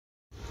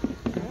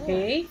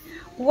Okay.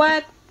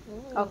 What?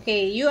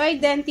 Okay, you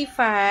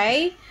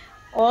identify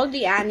all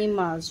the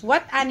animals.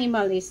 What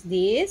animal is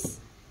this?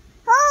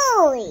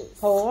 Horse.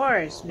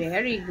 Horse.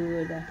 Very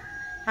good.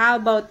 How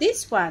about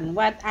this one?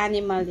 What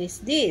animal is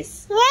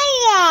this?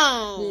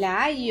 Lion.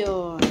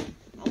 Lion.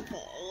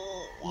 Okay.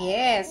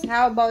 Yes.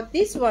 How about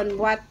this one?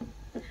 What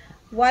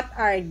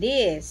are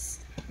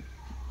these?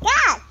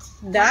 Duck.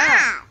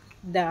 Duck.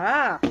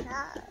 Duck.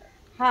 Duck.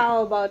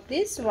 How about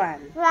this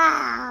one?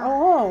 Wow.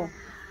 Oh,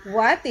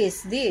 what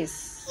is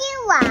this?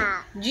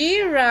 Giraffe.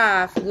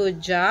 Giraffe.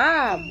 Good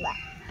job.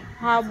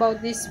 How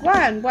about this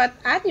one? What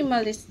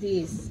animal is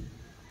this?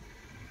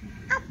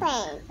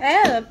 Elephant.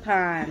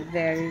 Elephant.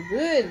 Very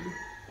good.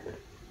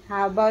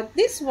 How about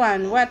this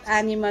one? What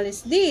animal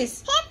is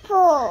this?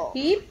 Hippo.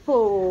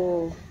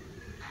 Hippo.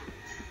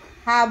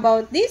 How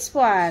about this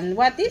one?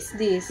 What is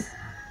this?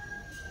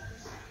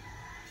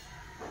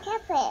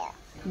 Bear.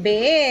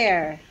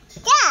 Bear.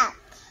 Duck.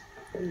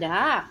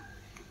 Duck.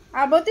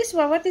 How about this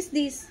one? What is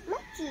this?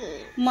 Monkey.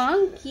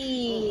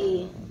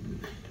 Monkey.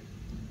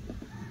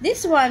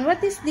 This one,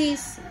 what is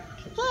this?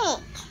 Pig.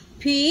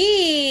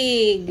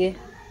 Pig.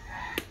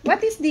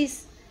 What is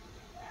this?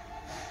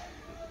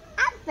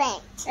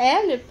 Elephant.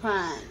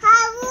 Elephant.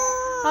 Cow.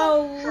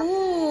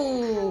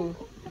 Oh.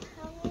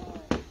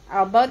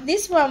 How about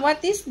this one?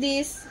 What is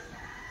this?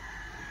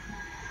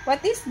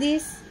 What is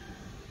this?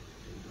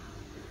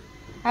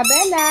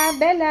 Bella,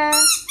 Bella.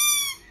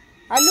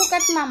 Look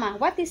at Mama.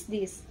 What is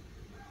this?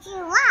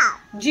 Giraffe.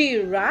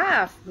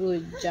 Giraffe.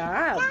 Good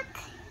job. Duck.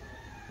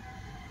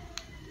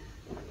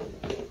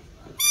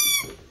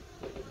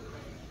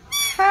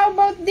 How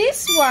about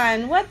this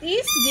one? What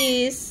is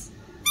this?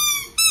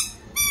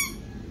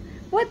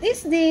 What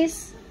is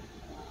this?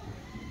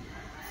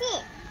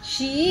 Sheep.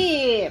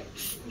 Sheep.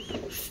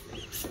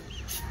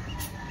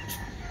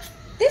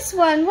 This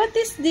one, what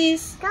is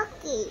this?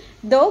 Doggy.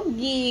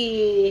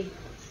 Doggy.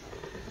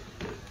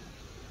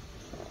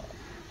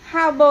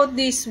 How about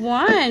this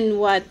one?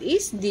 What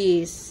is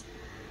this?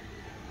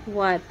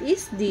 What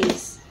is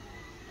this?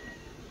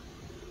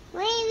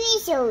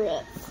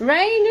 Rhinoceros.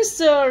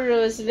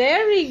 Rhinoceros.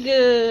 Very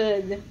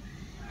good.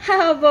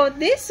 How about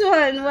this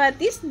one?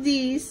 What is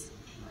this?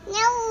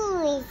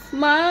 Nose.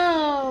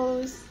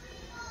 Mouse.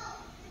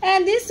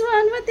 And this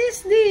one, what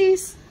is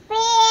this?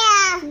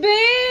 Bear.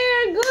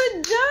 Bear.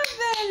 Good job,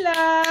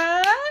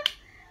 Bella.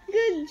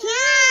 Good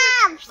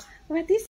job. Calves. What is